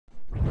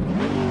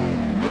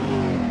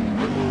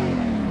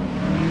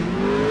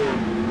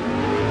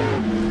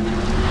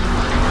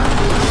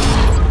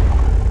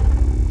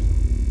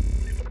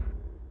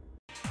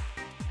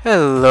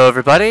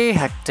everybody,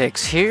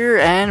 HectiX here,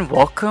 and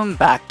welcome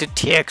back to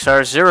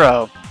TXR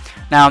 0.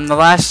 Now in the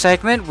last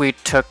segment we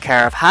took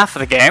care of half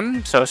of the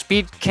game, so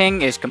Speed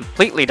King is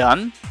completely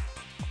done.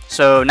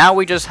 So now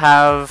we just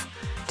have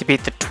to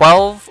beat the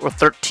 12 or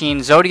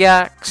 13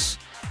 Zodiacs,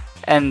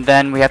 and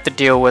then we have to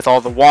deal with all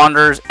the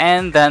Wanderers,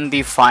 and then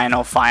the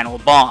final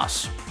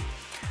boss.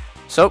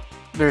 So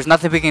there's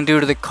nothing we can do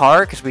to the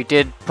car, because we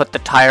did put the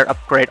tire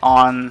upgrade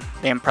on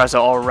the Impreza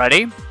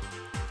already.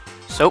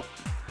 So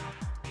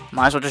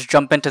might as well just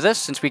jump into this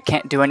since we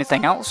can't do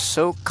anything else.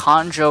 So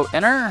Conjo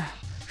Inner,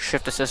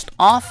 Shift Assist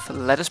off,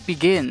 let us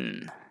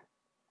begin.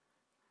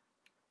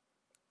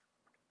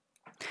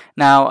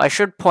 Now I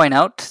should point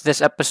out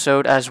this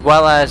episode as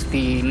well as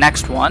the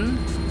next one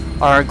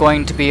are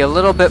going to be a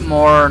little bit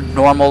more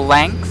normal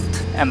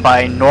length, and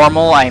by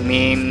normal I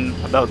mean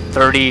about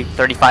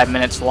 30-35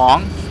 minutes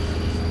long.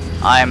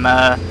 I'm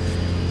a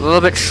little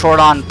bit short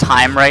on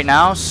time right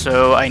now,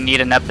 so I need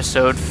an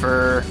episode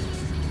for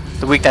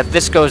the week that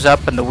this goes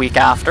up and the week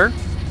after.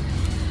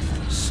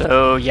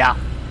 So yeah,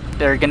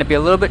 they're going to be a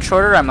little bit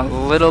shorter. I'm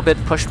a little bit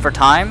pushed for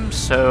time,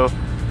 so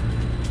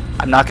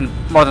I'm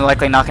more than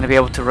likely not going to be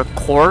able to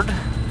record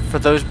for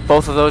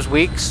both of those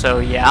weeks. So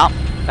yeah,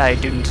 I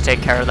do need to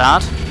take care of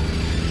that.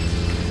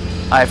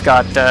 I've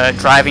got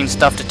driving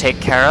stuff to take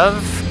care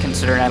of,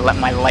 considering I let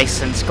my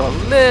license go a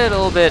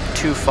little bit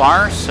too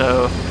far.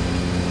 So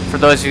for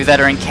those of you that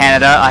are in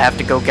Canada, I have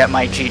to go get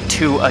my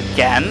G2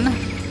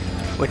 again,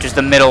 which is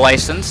the middle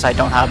license. I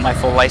don't have my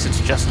full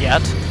license just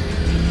yet.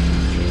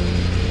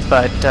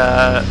 But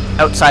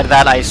outside of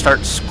that, I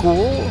start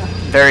school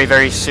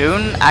very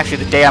soon.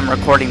 Actually, the day I'm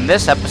recording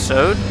this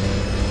episode,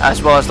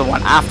 as well as the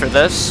one after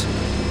this,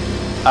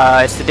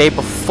 it's the day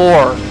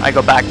before I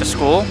go back to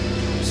school.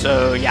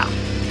 So yeah,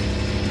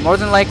 more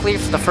than likely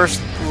for the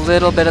first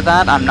little bit of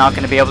that, I'm not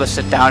going to be able to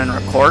sit down and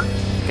record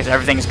because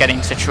everything's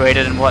getting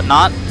situated and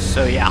whatnot.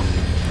 So yeah,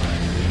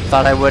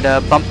 thought I would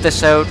bump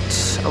this out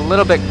a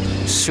little bit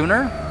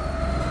sooner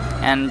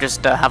and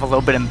just have a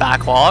little bit in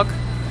backlog.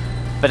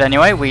 But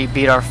anyway, we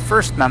beat our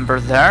first member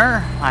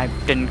there. I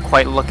didn't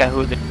quite look at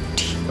who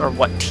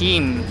what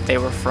team they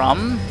were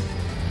from.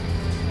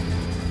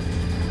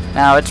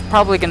 Now it's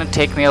probably going to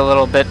take me a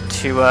little bit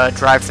to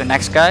drive to the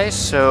next guy,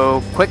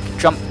 so quick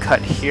jump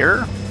cut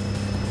here.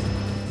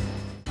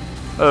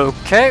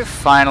 Okay,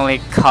 finally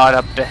caught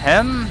up to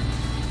him.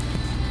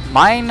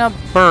 Mine a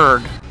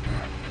bird.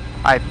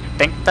 I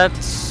think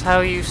that's how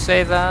you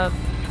say that.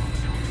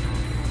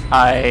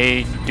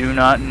 I do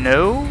not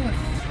know.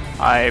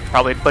 I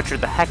probably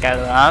butchered the heck out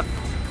of that.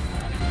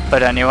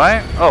 But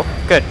anyway, oh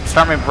good,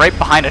 start me right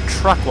behind a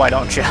truck, why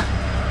don't you?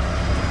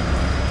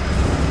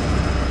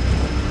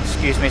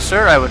 Excuse me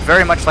sir, I would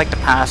very much like to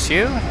pass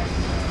you.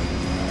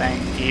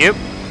 Thank you.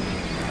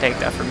 Take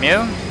that from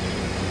you.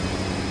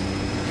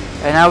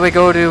 And now we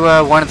go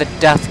to one of the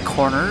death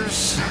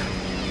corners.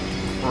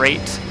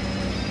 Great.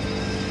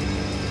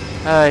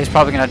 He's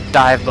probably gonna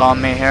dive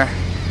bomb me here.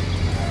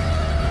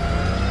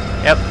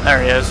 Yep,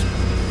 there he is.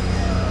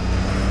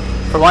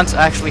 For once,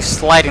 actually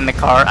sliding the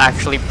car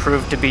actually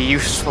proved to be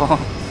useful.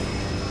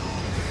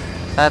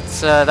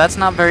 That's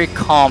not very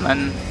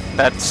common,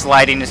 that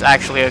sliding is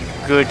actually a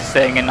good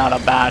thing and not a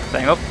bad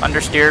thing. Oh,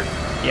 understeer.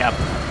 Yep.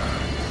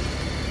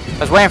 I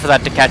was waiting for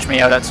that to catch me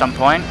out at some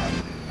point.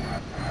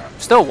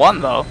 Still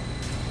won, though.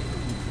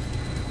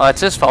 Well,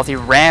 it's his fault. He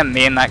rammed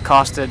me, and that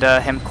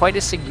costed him quite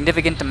a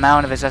significant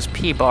amount of his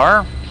SP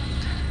bar.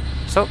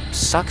 So,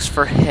 sucks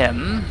for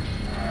him.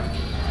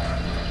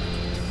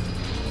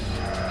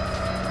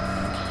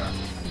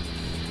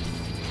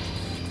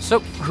 So,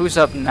 who's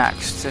up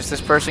next? Is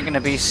this person going to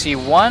be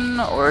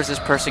C1, or is this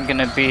person going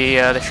to be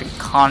the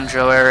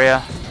Shinkanjo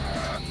area?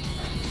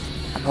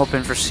 I'm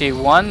hoping for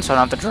C1, so I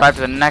don't have to drive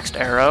to the next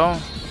arrow.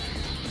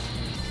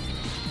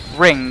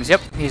 Rings,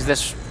 yep, he's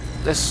this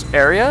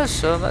area,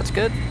 so that's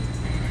good.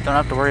 Don't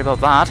have to worry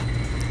about that.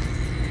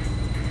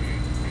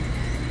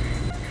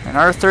 And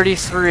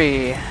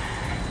R33.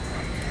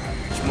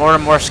 There's more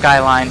and more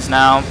skylines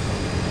now.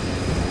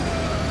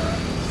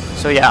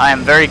 So yeah, I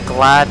am very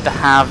glad to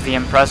have the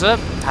Impreza,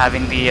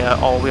 having the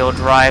all-wheel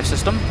drive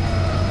system,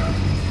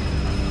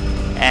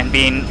 and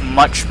being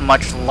much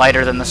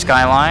lighter than the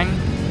Skyline,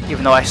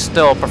 even though I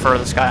still prefer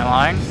the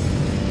Skyline.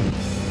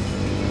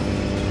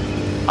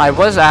 I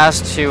was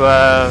asked to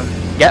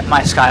get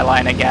my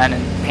Skyline again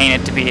and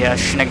paint it to be a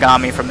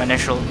Shinigami from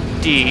Initial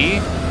D.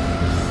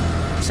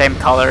 Same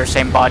color,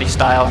 same body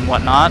style and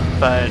whatnot,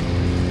 but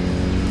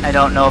I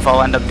don't know if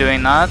I'll end up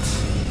doing that.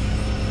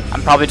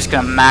 I'm probably just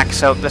going to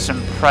max out this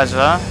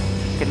Impreza,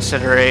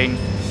 considering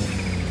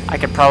I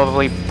could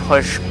probably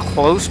push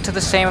close to the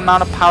same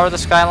amount of power the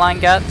Skyline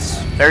gets,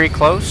 very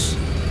close,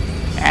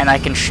 and I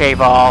can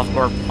shave off,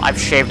 or I've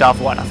shaved off,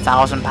 what,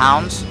 1,000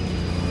 pounds?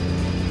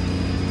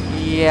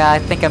 Yeah, I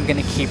think I'm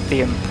going to keep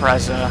the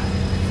Impreza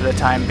for the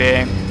time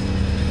being.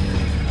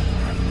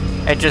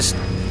 It just,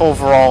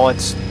 overall,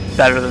 it's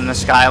better than the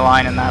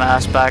Skyline in that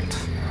aspect,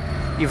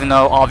 even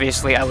though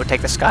obviously I would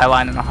take the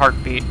Skyline in a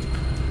heartbeat.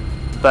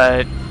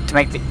 But to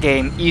make the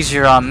game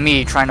easier on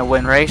me trying to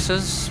win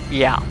races,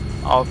 yeah,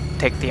 I'll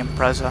take the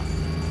Impreza.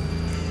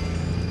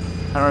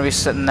 I don't want to be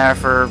sitting there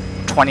for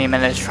 20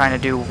 minutes trying to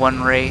do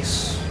one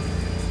race,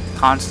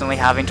 constantly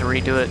having to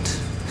redo it.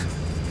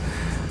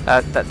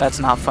 That's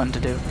not fun to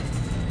do.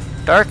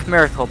 Dark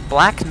Miracle,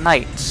 Black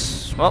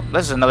Knights. Well,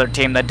 this is another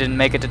team that didn't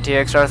make it to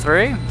TXR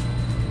 3.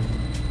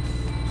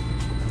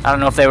 I don't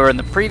know if they were in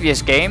the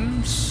previous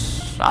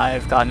games.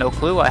 I've got no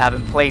clue. I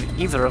haven't played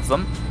either of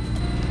them.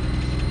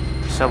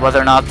 So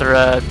whether or not they're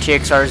a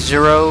TXR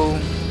 0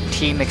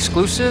 team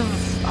exclusive,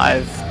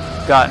 I've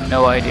got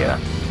no idea.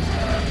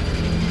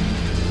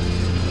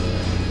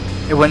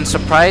 It wouldn't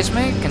surprise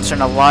me,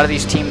 considering a lot of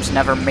these teams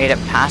never made it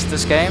past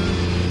this game,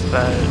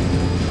 but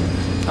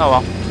oh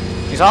well.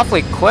 He's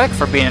awfully quick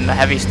for being in the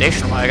heavy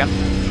station wagon.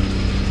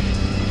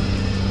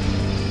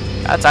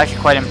 That's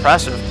actually quite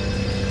impressive.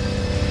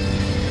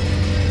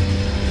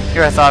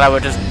 Here I thought I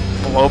would just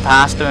blow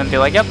past him and be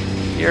like, yep,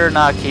 you're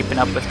not keeping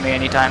up with me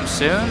anytime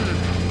soon.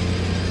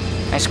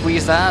 Can I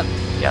squeeze that?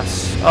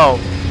 Yes. Oh.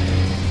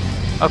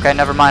 Okay,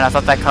 never mind. I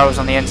thought that car was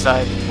on the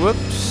inside.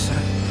 Whoops.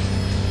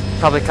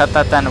 Probably cut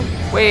that then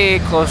way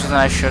closer than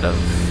I should have.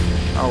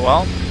 Oh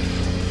well.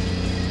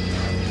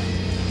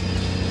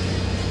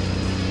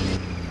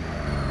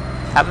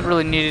 Haven't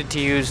really needed to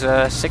use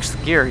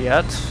 6th gear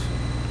yet.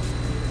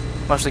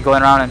 Mostly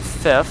going around in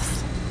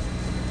 5th.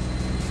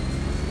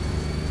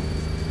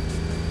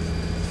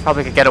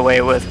 Probably could get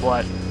away with,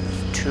 what,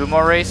 2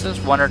 more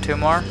races? 1 or 2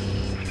 more?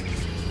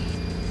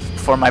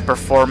 Before my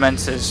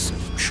performance is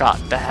shot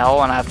to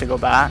hell and I have to go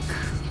back.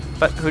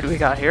 But who do we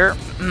got here?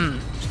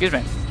 Excuse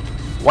me.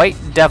 White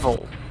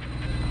Devil.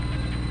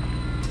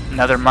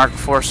 Another Mark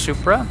IV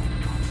Supra.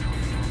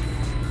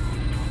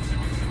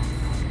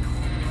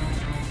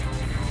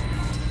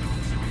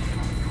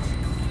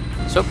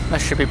 So,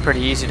 this should be pretty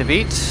easy to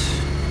beat.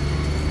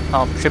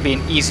 Well, should be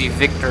an easy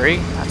victory.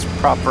 That's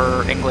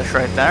proper English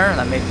right there.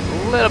 That made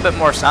a little bit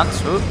more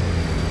sense. Oop.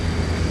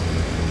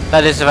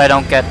 That is if I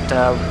don't get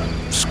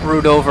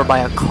screwed over by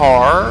a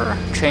car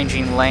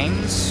changing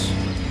lanes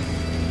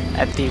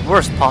at the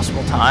worst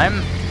possible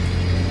time.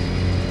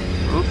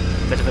 Oop,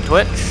 bit of a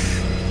twitch.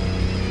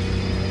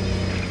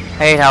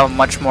 I hate how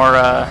much more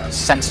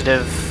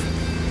sensitive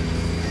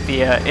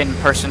the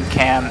in-person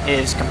cam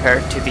is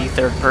compared to the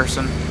third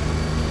person.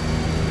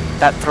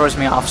 That throws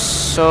me off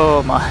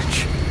so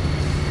much.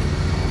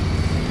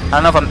 I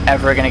don't know if I'm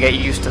ever gonna get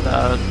used to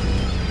that.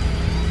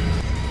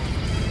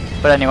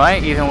 But anyway,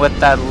 even with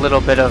that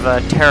little bit of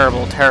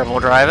terrible, terrible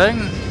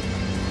driving,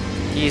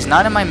 he's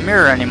not in my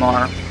mirror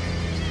anymore.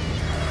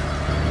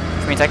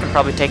 Which means I can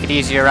probably take it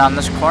easy around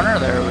this corner.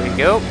 There we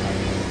go.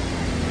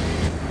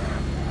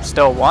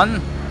 Still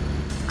one.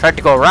 Tried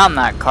to go around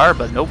that car,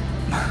 but nope.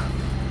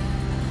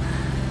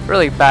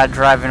 Really bad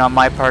driving on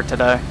my part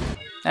today.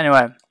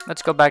 Anyway,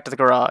 let's go back to the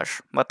garage.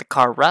 Let the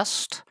car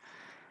rest.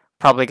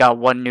 Probably got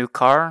one new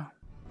car.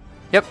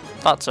 Yep,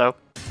 thought so.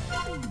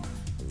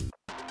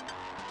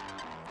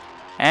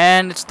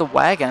 And it's the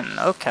wagon,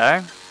 okay.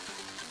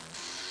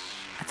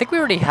 I think we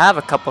already have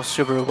a couple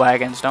Subaru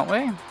wagons, don't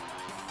we?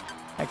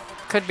 I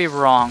could be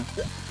wrong.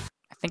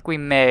 I think we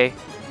may.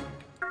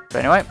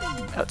 But anyway,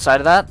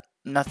 outside of that,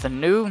 nothing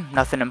new,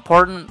 nothing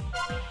important.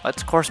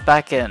 Let's course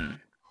back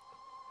in.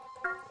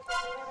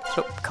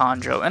 So,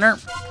 Conjo enter.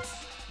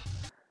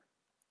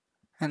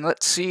 And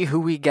let's see who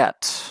we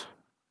get.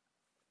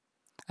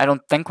 I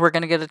don't think we're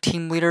going to get a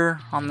team leader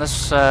on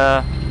this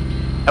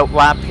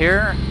outlap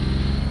here.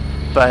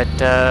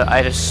 But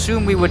I'd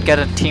assume we would get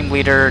a team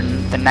leader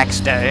the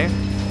next day.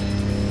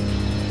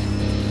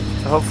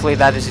 So hopefully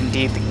that is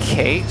indeed the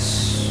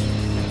case.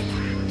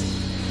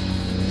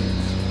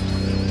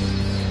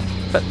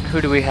 But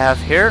who do we have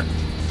here?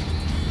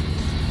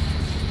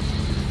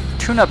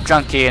 Tune-up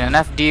Junkie and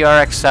an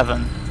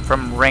FDRX7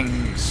 from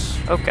Rings.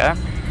 Okay.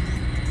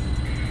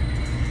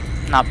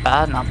 Not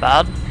bad, not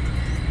bad.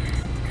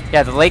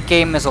 Yeah, the late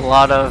game is a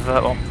lot of,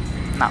 well,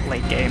 not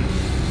late game.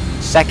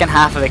 Second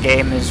half of the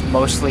game is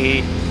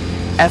mostly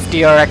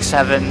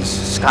FDRX7s,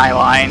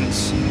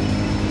 Skylines,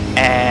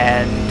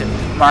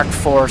 and Mark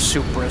IV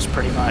Supras,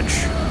 pretty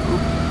much.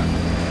 Oop.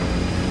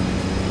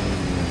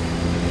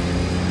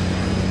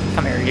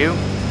 Come here, you.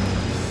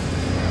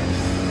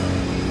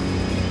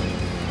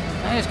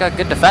 Hey, he's got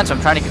good defense. I'm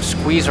trying to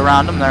squeeze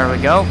around him. There we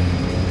go.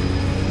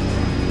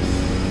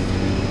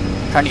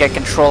 Trying to get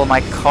control of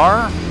my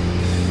car.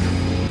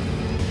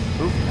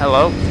 Oop,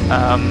 hello.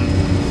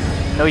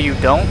 No you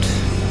don't.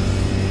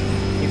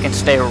 You can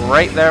stay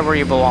right there where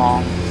you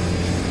belong.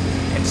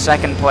 In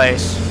second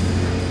place.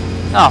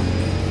 Oh.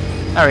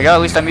 There we go.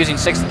 At least I'm using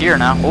 6th gear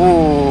now.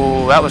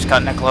 Ooh, that was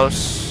cutting it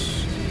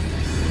close.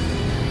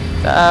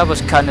 That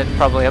was cutting it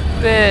probably a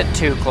bit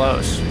too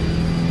close.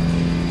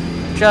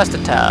 Just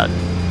a tad.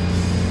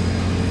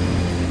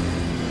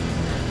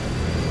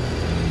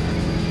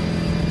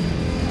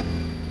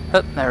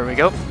 Oh, there we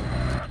go.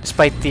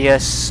 Despite the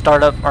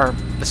startup or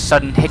the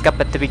sudden hiccup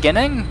at the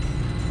beginning,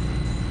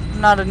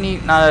 not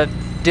a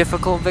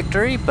difficult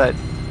victory, but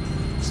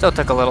still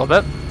took a little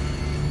bit.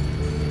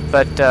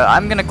 But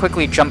I'm gonna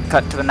quickly jump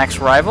cut to the next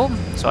rival,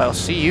 so I'll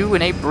see you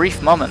in a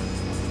brief moment.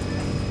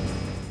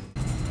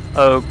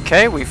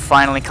 Okay, we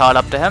finally caught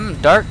up to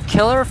him. Dark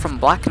Killer from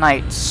Black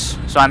Knights.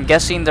 So I'm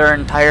guessing their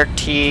entire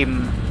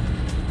team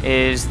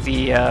is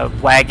the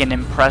Wagon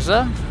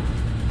Impreza.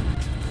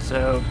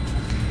 So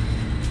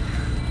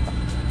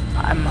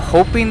I'm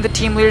hoping the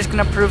team leader is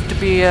going to prove to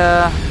be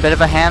a bit of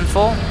a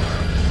handful.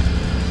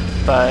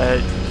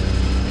 But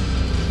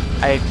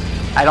I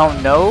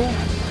don't know,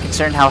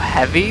 considering how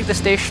heavy the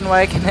station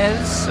wagon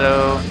is.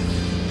 So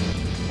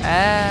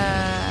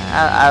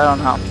I don't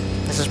know.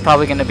 This is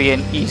probably going to be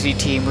an easy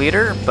team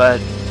leader,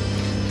 but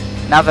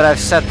now that I've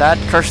said that,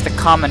 Curse the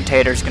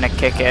Commentator is going to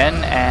kick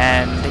in,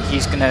 and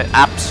he's going to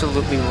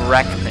absolutely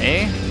wreck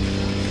me.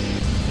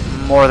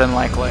 More than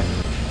likely.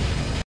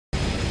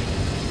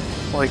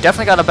 Well, he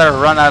definitely got a better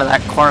run out of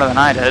that corner than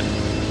I did.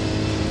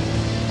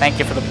 Thank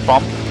you for the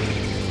bump.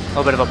 A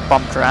little bit of a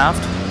bump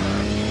draft.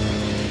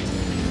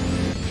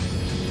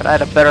 But I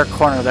had a better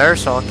corner there,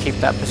 so I'll keep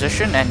that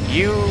position, and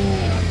you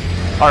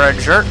are a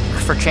jerk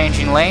for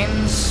changing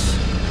lanes.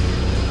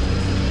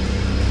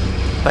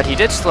 But he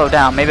did slow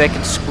down. Maybe I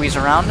can squeeze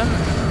around him.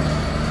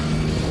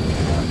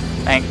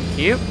 Thank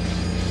you.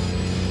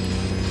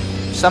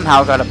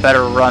 Somehow got a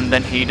better run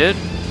than he did.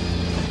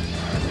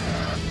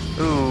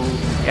 Ooh,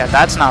 yeah,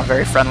 that's not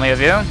very friendly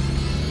of you.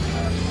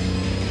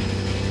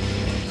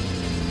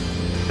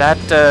 That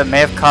may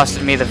have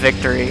costed me the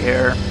victory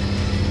here.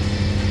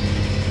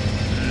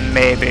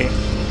 Maybe.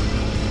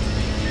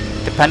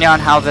 Depending on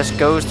how this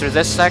goes through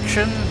this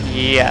section,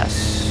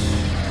 yes.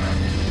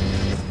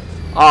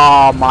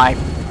 Oh my.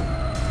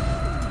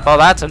 Well,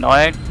 that's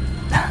annoying.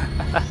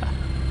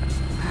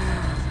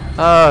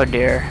 Oh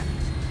dear.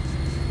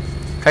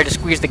 Tried to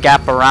squeeze the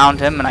gap around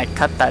him and I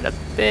cut that a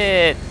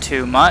bit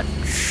too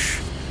much.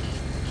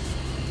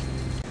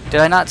 Did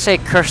I not say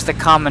curse the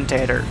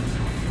commentator?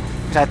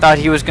 Because I thought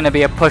he was going to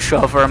be a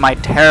pushover and my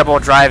terrible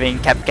driving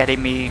kept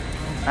getting me...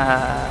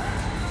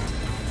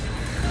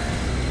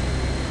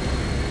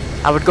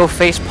 I would go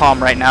facepalm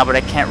right now, but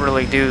I can't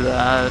really do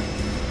that.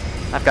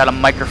 I've got a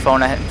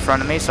microphone in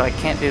front of me, so I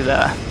can't do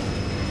that.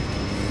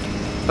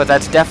 But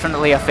that's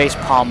definitely a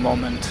facepalm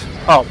moment.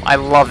 Oh, I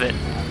love it.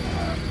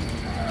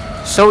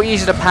 So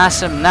easy to pass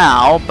him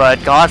now,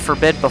 but God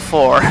forbid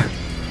before.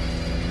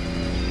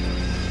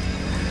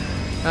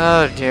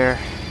 Oh dear.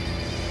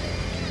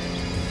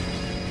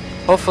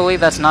 Hopefully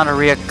that's not a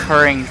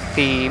reoccurring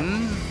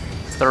theme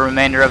for the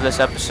remainder of this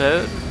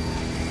episode.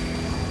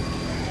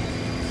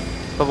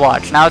 But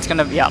watch, now it's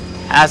gonna be, yeah,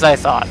 as I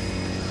thought.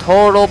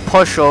 Total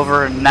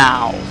pushover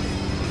now.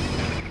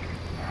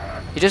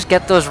 You just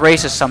get those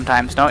races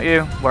sometimes, don't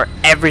you? Where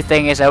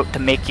everything is out to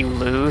make you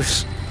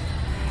lose.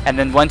 And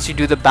then once you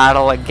do the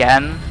battle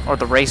again, or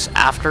the race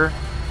after,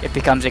 it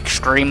becomes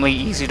extremely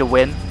easy to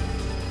win.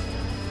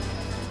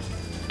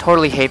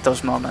 Totally hate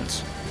those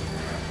moments.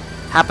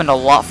 Happened a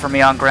lot for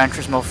me on Gran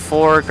Turismo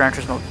 4, Gran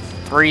Turismo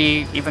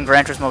 3, even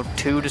Gran Turismo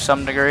 2 to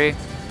some degree.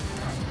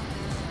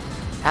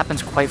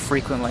 Happens quite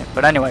frequently.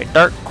 But anyway,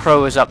 Dark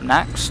Crow is up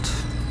next.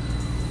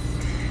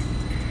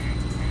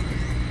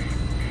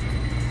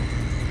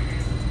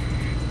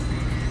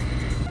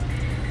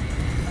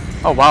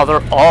 Oh wow,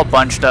 they're all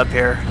bunched up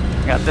here.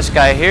 We got this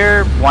guy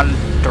here, one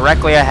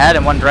directly ahead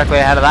and one directly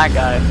ahead of that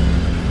guy.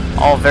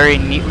 All very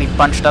neatly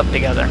bunched up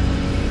together.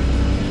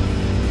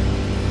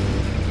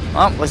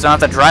 Well, at least I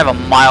don't have to drive a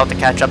mile to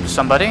catch up to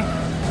somebody.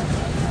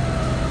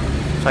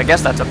 So I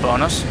guess that's a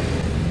bonus.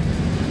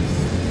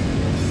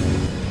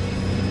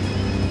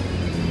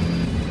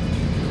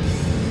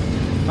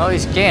 Oh,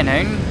 he's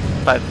gaining,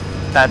 but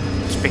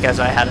that's because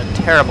I had a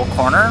terrible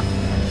corner.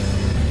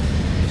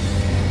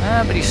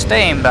 But he's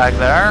staying back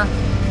there.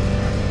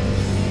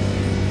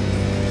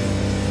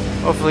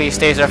 Hopefully he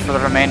stays there for the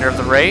remainder of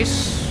the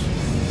race.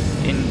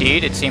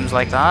 Indeed, it seems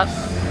like that.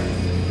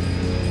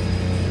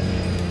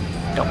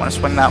 Don't want to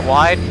swing that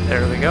wide.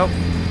 There we go.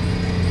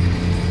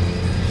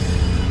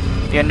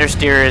 The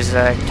understeer is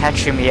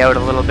catching me out a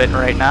little bit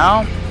right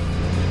now.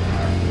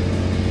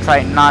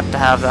 Try not to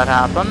have that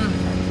happen.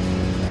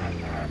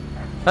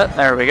 But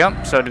there we go.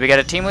 So did we get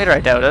a team leader? I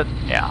doubt it.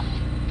 Yeah.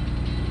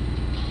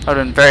 I would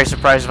have been very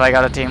surprised if I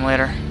got a team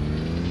leader.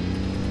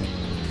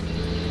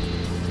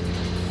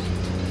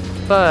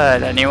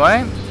 But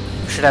anyway,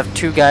 we should have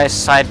two guys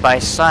side by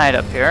side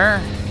up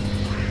here.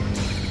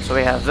 So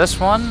we have this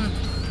one,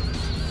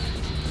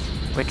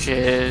 which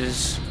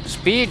is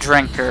Speed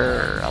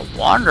Drinker, a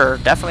Wanderer,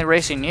 definitely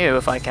racing you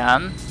if I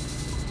can.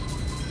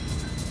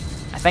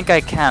 I think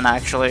I can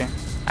actually.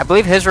 I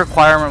believe his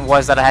requirement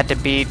was that I had to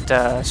beat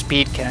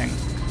Speed King.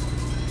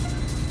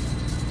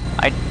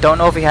 I don't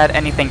know if he had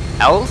anything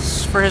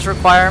else for his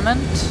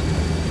requirement,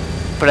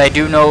 but I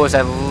do know it was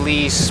at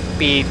least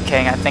Speed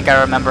King. I think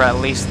I remember at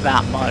least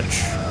that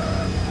much.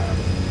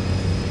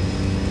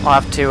 I'll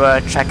have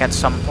to check at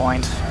some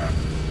point.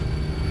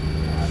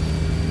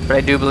 But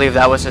I do believe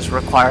that was his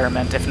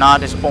requirement, if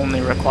not his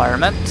only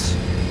requirement.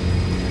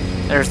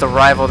 There's the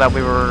rival that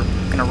we were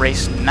going to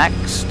race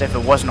next, if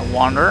it wasn't a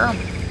Wanderer.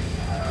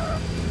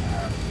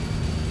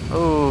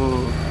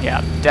 Ooh,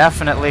 yeah,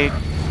 definitely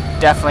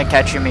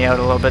catching me out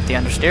a little bit, the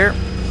understeer.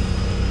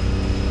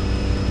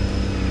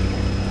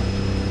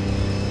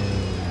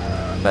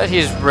 But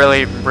he's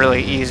really,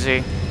 really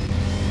easy.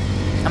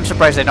 I'm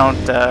surprised they don't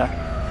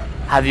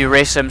have you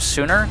race him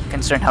sooner,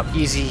 considering how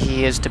easy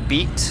he is to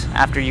beat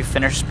after you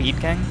finish Speed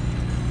King.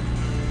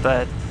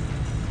 But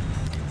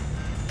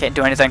can't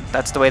do anything.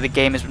 That's the way the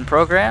game has been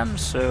programmed,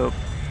 so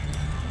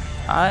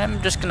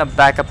I'm just gonna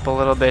back up a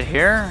little bit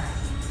here.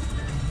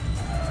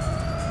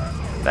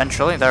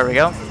 Eventually, there we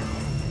go.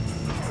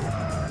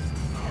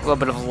 A little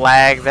bit of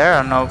lag there,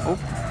 I don't know. Oop,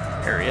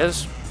 here he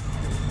is.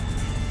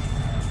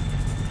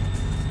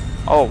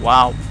 Oh,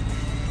 wow.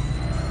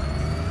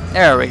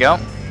 There we go.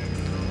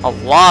 A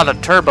lot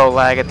of turbo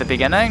lag at the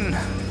beginning.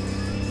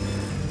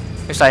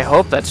 At least I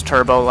hope that's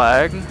turbo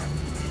lag.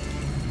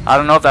 I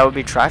don't know if that would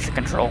be traction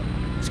control.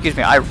 Excuse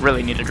me, I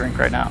really need a drink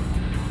right now.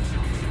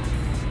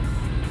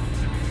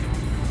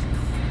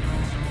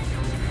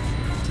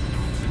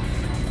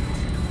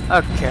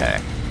 Okay.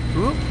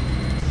 Oop.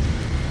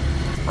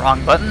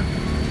 Wrong button.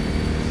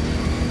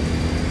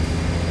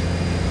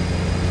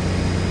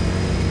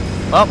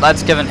 Well,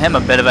 that's given him a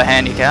bit of a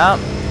handicap.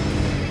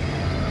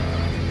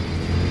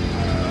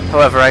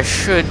 However, I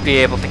should be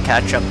able to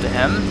catch up to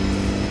him.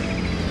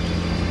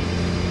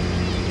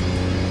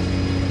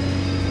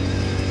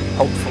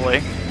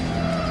 Hopefully.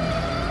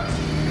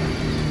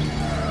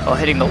 Well,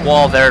 hitting the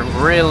wall there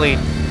really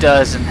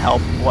doesn't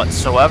help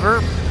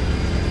whatsoever.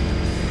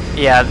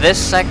 Yeah, this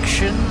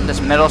section,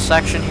 this middle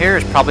section here,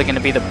 is probably going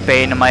to be the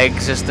bane of my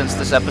existence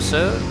this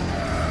episode.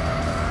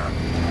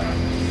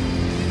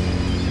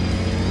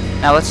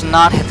 Now let's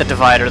not hit the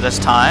divider this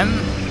time.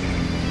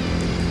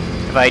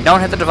 If I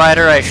don't hit the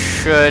divider, I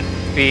should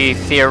be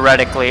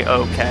theoretically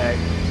okay.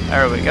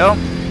 There we go.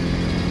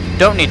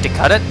 Don't need to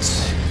cut it.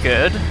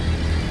 Good.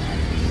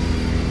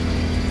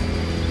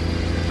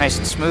 Nice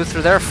and smooth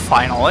through there,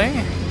 finally.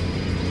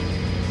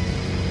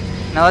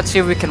 Now let's see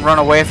if we can run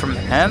away from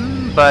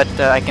him, but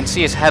I can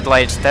see his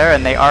headlights there,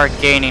 and they are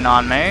gaining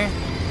on me.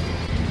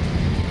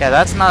 Yeah,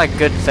 that's not a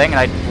good thing,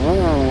 and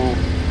ooh.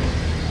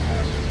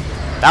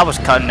 That was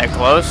cutting it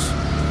close.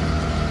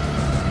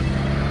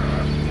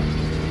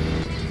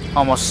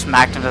 Almost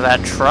smacked into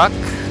that truck.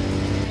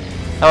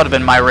 That would have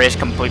been my race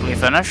completely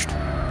finished.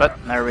 But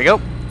there we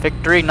go.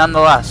 Victory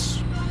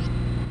nonetheless.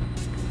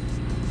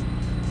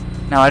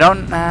 Now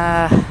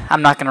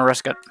I'm not gonna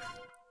risk it.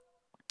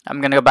 I'm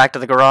gonna go back to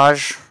the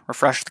garage,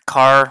 refresh the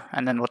car,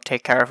 and then we'll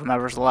take care of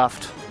whomever's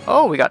left.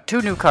 Oh, we got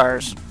 2 new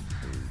cars.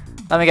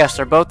 Let me guess,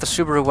 they're both the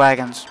Subaru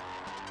wagons.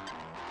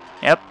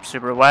 Yep,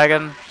 Subaru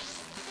wagon.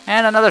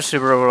 And another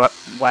Subaru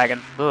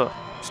wagon. Ugh,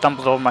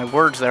 stumbled over my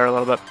words there a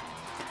little bit.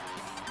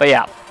 But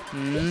yeah,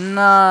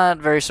 not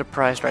very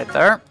surprised right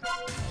there.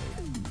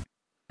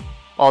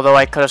 Although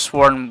I could have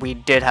sworn we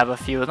did have a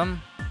few of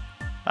them.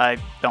 I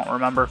don't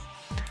remember.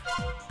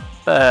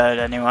 But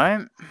anyway,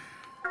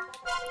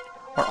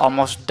 we're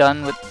almost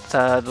done with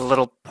the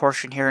little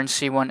portion here in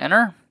C1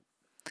 Inner.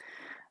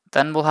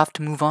 Then we'll have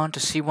to move on to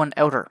C1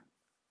 Outer.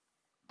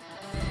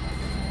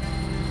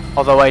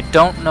 Although I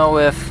don't know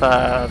if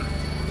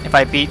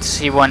I beat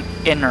C1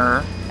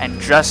 Inner and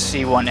just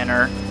C1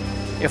 Inner,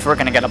 if we're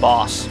gonna get a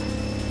boss.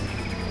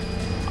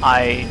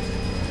 I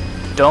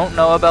don't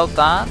know about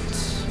that.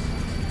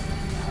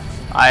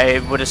 I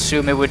would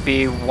assume it would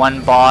be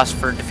one boss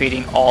for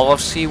defeating all of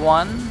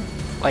C1,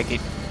 like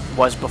it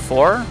was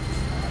before.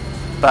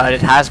 But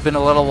it has been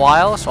a little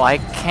while, so I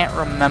can't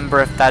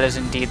remember if that is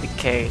indeed the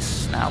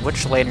case. Now,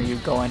 which lane are you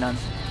going on?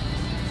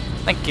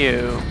 Thank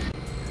you.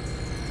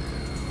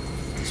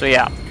 So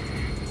yeah,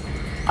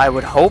 I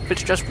would hope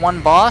it's just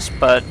one boss,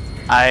 but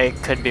I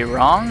could be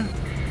wrong.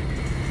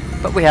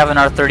 But we have an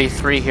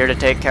R33 here to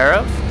take care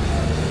of.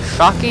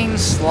 Shocking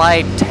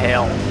Slide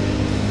Tail.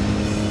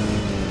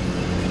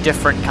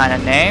 Different kind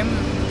of name.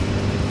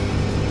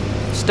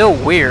 Still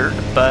weird,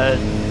 but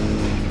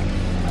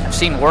I've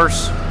seen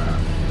worse.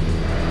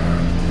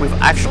 We've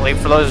actually,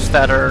 for those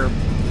that are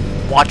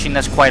watching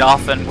this quite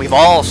often, we've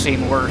all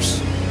seen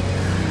worse.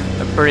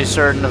 I'm pretty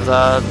certain of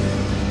that.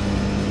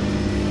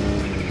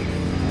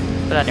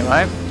 But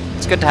anyway,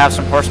 it's good to have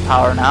some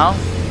horsepower now.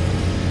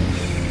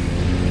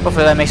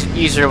 Hopefully that makes it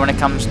easier when it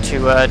comes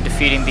to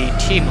defeating the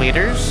team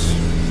leaders.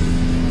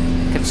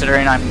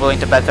 Considering I'm willing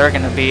to bet they're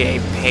going to be a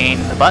pain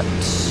in the butt.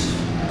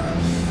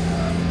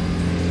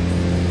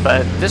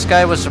 But this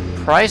guy was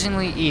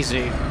surprisingly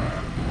easy.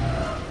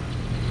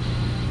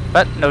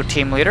 But no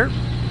team leader.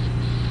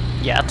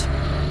 Yet.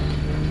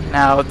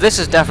 Now, this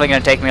is definitely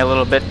going to take me a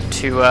little bit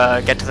to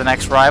get to the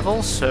next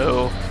rival,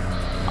 so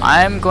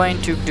I'm going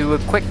to do a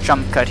quick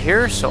jump cut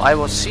here, so I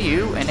will see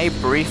you in a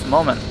brief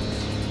moment.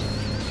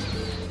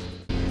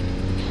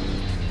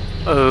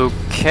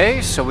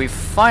 Okay, so we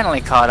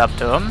finally caught up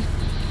to him.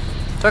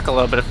 Took a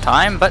little bit of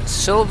time, but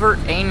Silver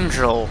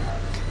Angel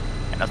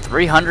and a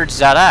 300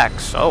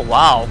 ZX. Oh,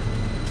 wow.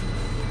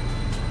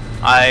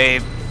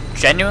 I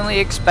genuinely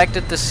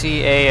expected to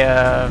see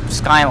a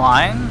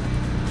Skyline,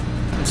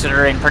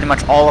 considering pretty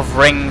much all of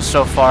Rings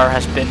so far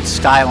has been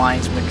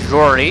Skyline's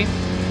majority.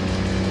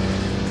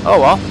 Oh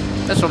well,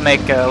 this will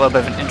make a little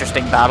bit of an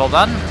interesting battle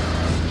then.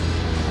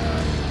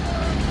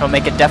 It'll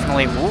make it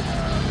definitely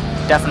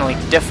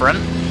different.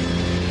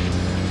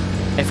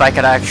 if I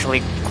could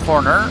actually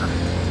corner.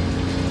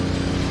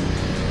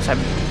 So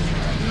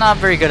I'm not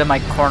very good at my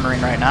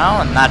cornering right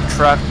now, and that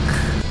truck,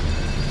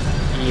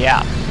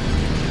 yeah.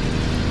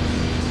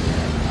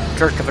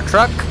 Jerk of a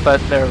truck, but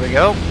there we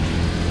go.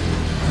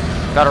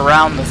 Got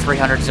around the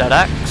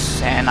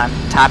 300ZX, and I'm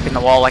tapping the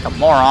wall like a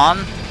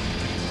moron.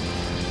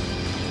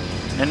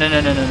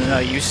 No,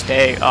 you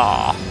stay.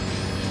 Aw.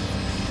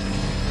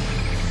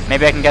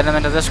 Maybe I can get him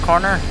into this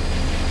corner?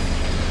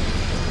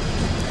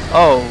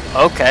 Oh,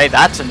 okay,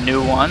 that's a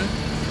new one.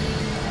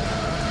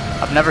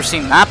 I've never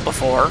seen that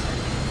before.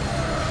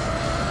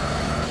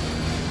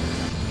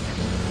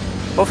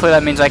 Hopefully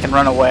that means I can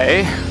run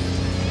away.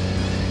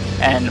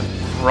 And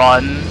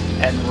run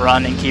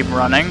and keep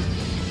running.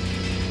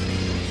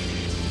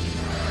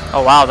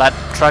 Oh wow, that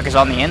truck is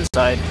on the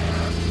inside.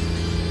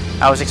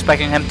 I was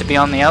expecting him to be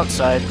on the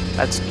outside.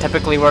 That's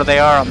typically where they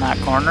are on that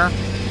corner.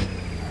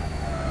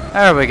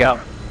 There we go.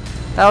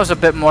 That was a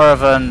bit more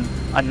of an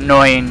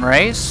annoying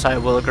race, I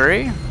will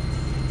agree.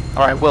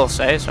 Or I will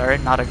say, sorry,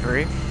 not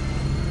agree.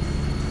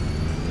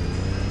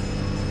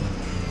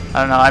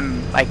 I don't know,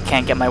 I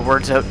can't get my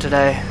words out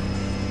today.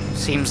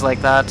 Seems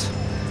like that.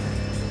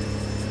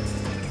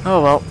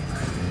 Oh well.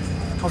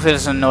 Hopefully it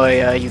doesn't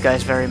annoy you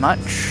guys very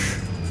much.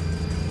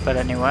 But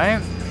anyway.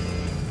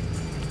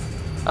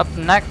 Up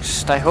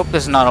next, I hope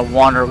this is not a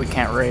wander we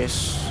can't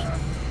race.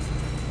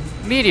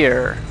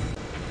 Meteor.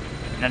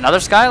 And another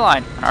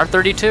Skyline, an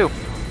R32.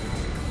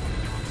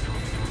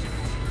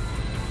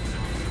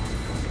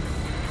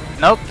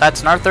 Nope,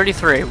 that's an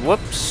R33.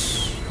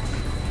 Whoops.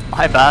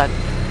 My bad.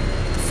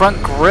 The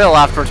front grille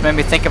afterwards made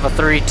me think of a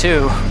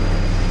 32.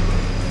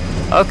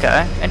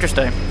 Okay,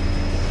 interesting.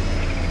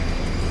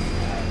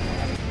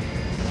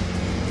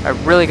 I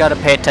really gotta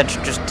pay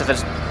attention just to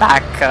this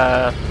back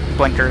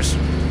blinkers.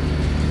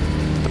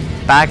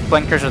 The back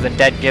blinkers are the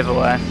dead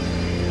giveaway.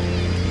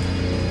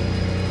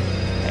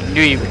 I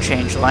knew you would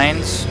change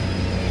lanes.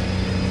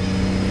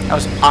 I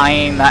was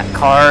eyeing that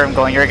car and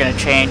going, you're gonna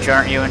change,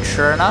 aren't you? And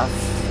sure enough,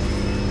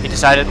 he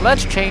decided,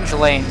 let's change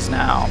lanes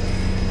now.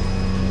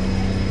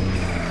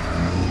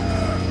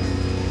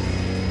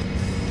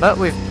 But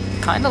we've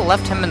kind of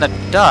left him in the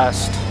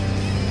dust,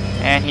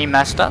 and he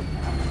messed up.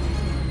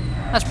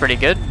 That's pretty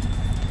good.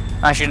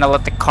 I'm actually going to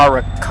let the car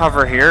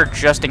recover here,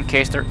 just in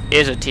case there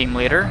is a team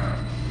leader.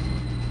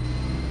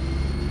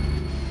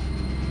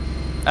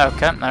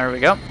 Okay, there we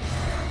go.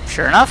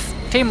 Sure enough,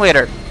 team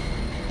leader.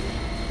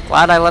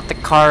 Glad I let the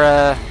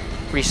car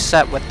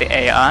reset with the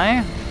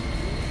AI.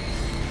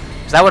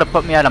 Because that would have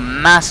put me at a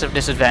massive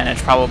disadvantage,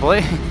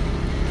 probably.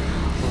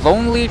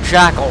 Lonely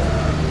Jackal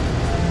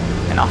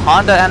in a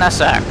Honda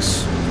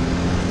NSX.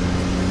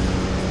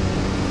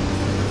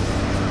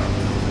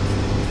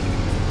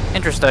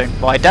 Interesting.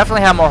 Well, I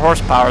definitely have more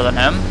horsepower than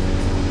him,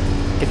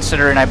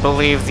 considering I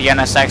believe the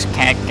NSX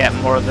can't get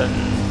more than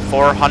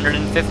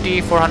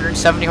 450,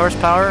 470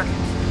 horsepower.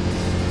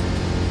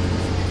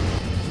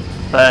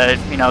 But,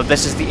 you know,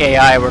 this is the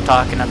AI we're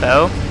talking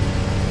about.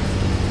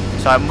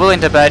 So I'm willing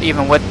to bet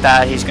even with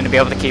that, he's going to be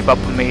able to keep up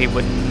with me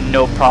with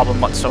no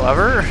problem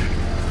whatsoever.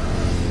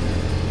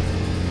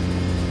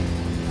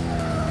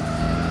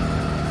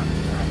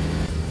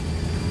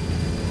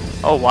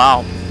 Oh,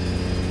 wow.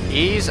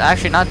 He's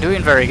actually not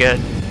doing very good.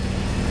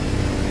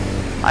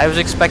 I was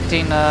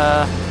expecting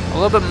a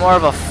little bit more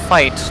of a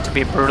fight, to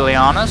be brutally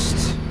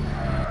honest.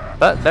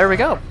 But there we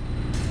go.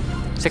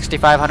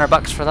 6,500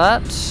 bucks for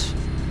that.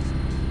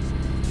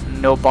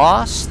 No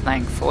boss,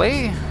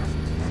 thankfully.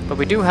 But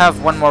we do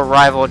have one more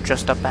rival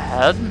just up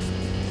ahead.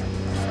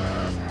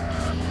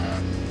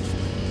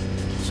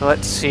 So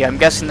let's see, I'm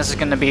guessing this is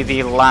going to be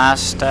the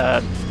last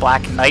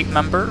Black Knight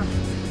member.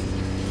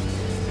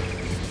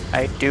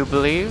 I do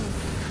believe.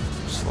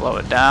 Slow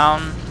it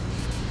down.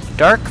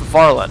 Dark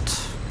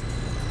Varlet.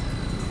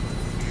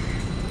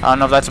 I don't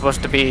know if that's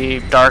supposed to be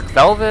Dark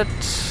Velvet,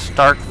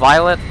 Dark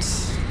Violet.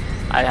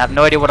 I have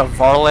no idea what a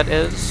varlet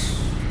is.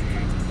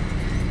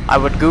 I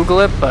would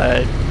Google it,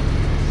 but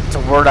it's a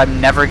word I'm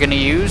never going to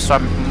use, so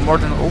I'm more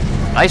than...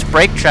 Oh, nice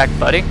brake check,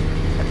 buddy.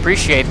 I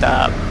appreciate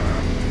that.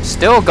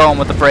 Still going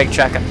with the brake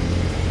checking.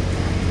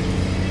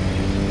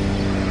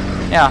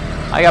 Yeah,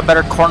 I got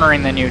better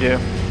cornering than you do.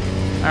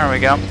 There we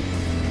go.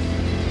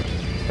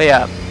 But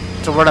yeah,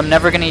 it's a word I'm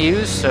never going to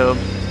use, so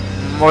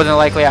more than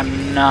likely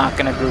I'm not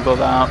going to Google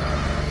that.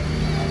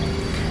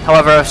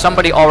 However, if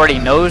somebody already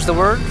knows the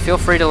word, feel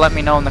free to let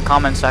me know in the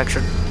comment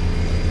section.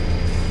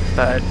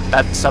 But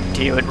that's up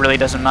to you, it really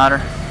doesn't matter.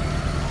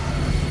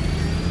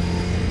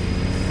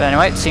 But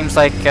anyway, it seems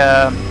like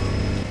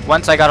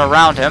once I got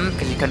around him,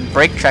 because he couldn't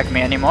brake check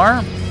me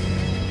anymore,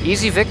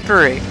 easy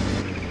victory.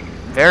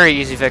 Very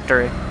easy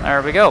victory.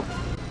 There we go.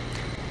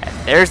 And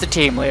there's the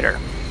team leader.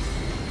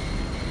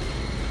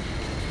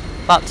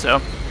 Thought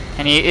so.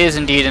 And he is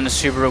indeed in a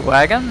Subaru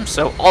wagon,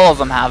 so all of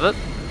them have it.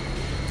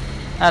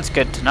 That's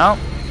good to know.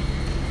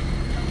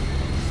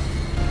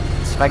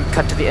 So if I can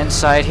cut to the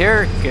inside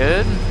here,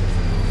 good.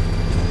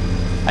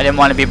 I didn't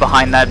want to be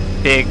behind that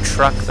big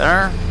truck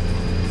there.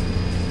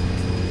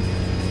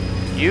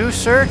 You,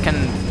 sir,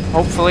 can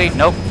hopefully...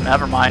 Nope,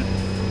 never mind.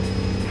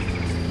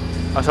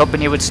 I was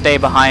hoping he would stay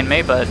behind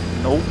me, but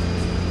nope.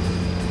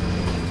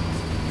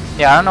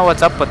 Yeah, I don't know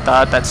what's up with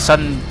that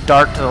sudden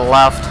dart to the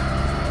left.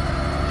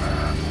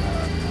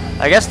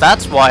 I guess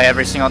that's why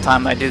every single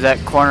time I do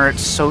that corner,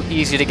 it's so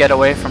easy to get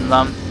away from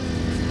them.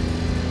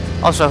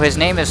 Also, his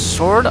name is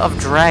Sword of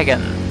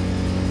Dragon.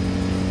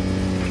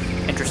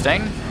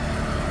 Interesting.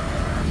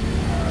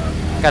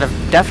 Got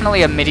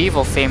definitely a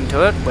medieval theme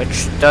to it,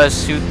 which does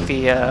suit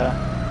the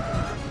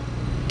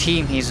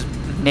team he's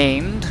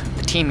named.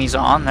 The team he's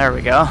on. There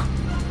we go.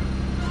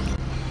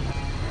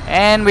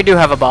 And we do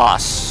have a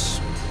boss.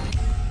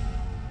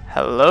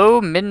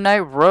 Hello,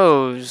 Midnight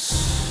Rose.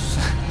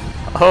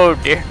 Oh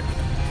dear.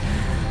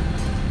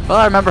 Well,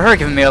 I remember her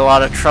giving me a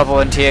lot of trouble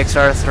in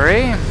TXR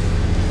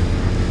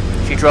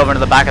 3. She drove into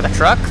the back of the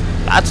truck.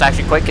 That's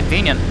actually quite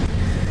convenient.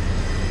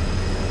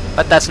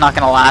 But that's not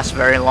going to last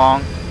very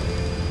long.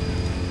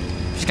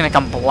 She's going to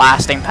come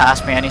blasting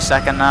past me any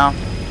second now.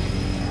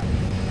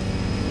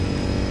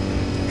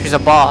 She's a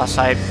boss.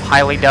 I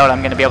highly doubt I'm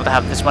going to be able to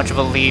have this much of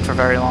a lead for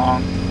very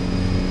long.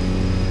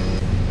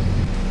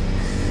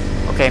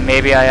 Okay,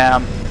 maybe I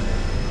am.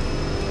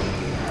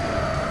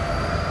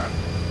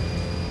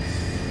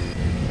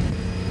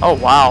 Oh,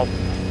 wow.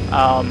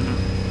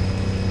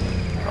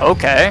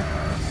 Okay.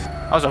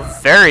 That was a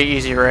very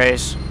easy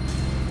race.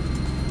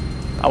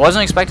 I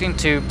wasn't expecting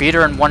to beat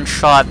her in one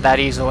shot that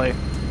easily.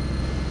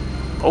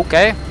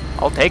 Okay,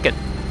 I'll take it.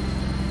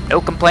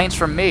 No complaints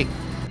from me.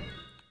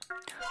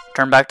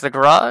 Turn back to the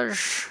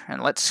garage,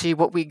 and let's see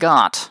what we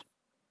got.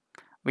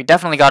 We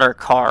definitely got her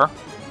car.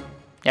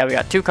 Yeah, we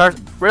got 2 cars.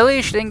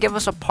 Really? She didn't give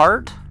us a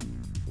part?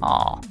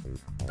 Aw.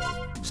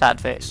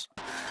 Sad face.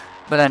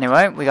 But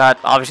anyway, we got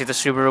obviously the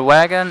Subaru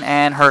wagon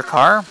and her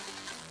car,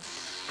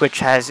 which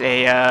has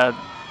a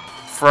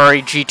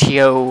Ferrari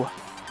GTO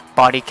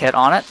body kit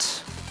on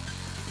it.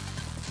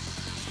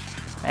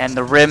 And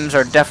the rims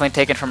are definitely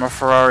taken from a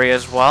Ferrari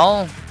as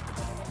well.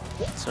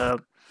 So,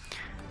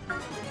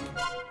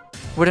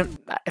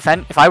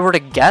 if I were to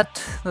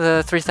get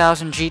the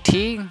 3000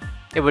 GT,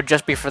 it would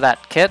just be for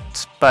that kit,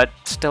 but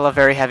still a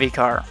very heavy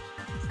car.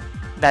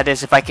 That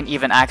is, if I can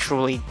even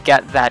actually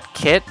get that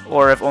kit,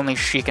 or if only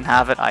she can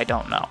have it, I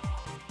don't know.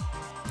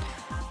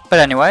 But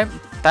anyway,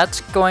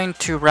 that's going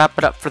to wrap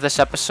it up for this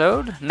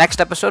episode.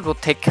 Next episode, we'll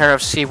take care of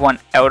C1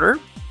 Outer.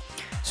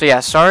 So yeah,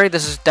 sorry,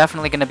 this is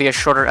definitely going to be a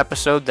shorter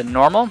episode than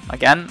normal.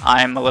 Again,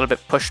 I'm a little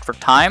bit pushed for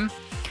time.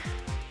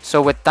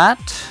 So with that,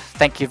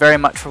 thank you very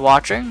much for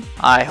watching.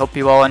 I hope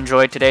you all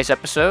enjoyed today's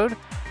episode,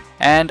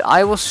 and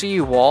I will see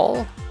you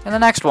all in the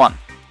next one.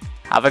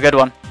 Have a good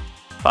one.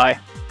 Bye.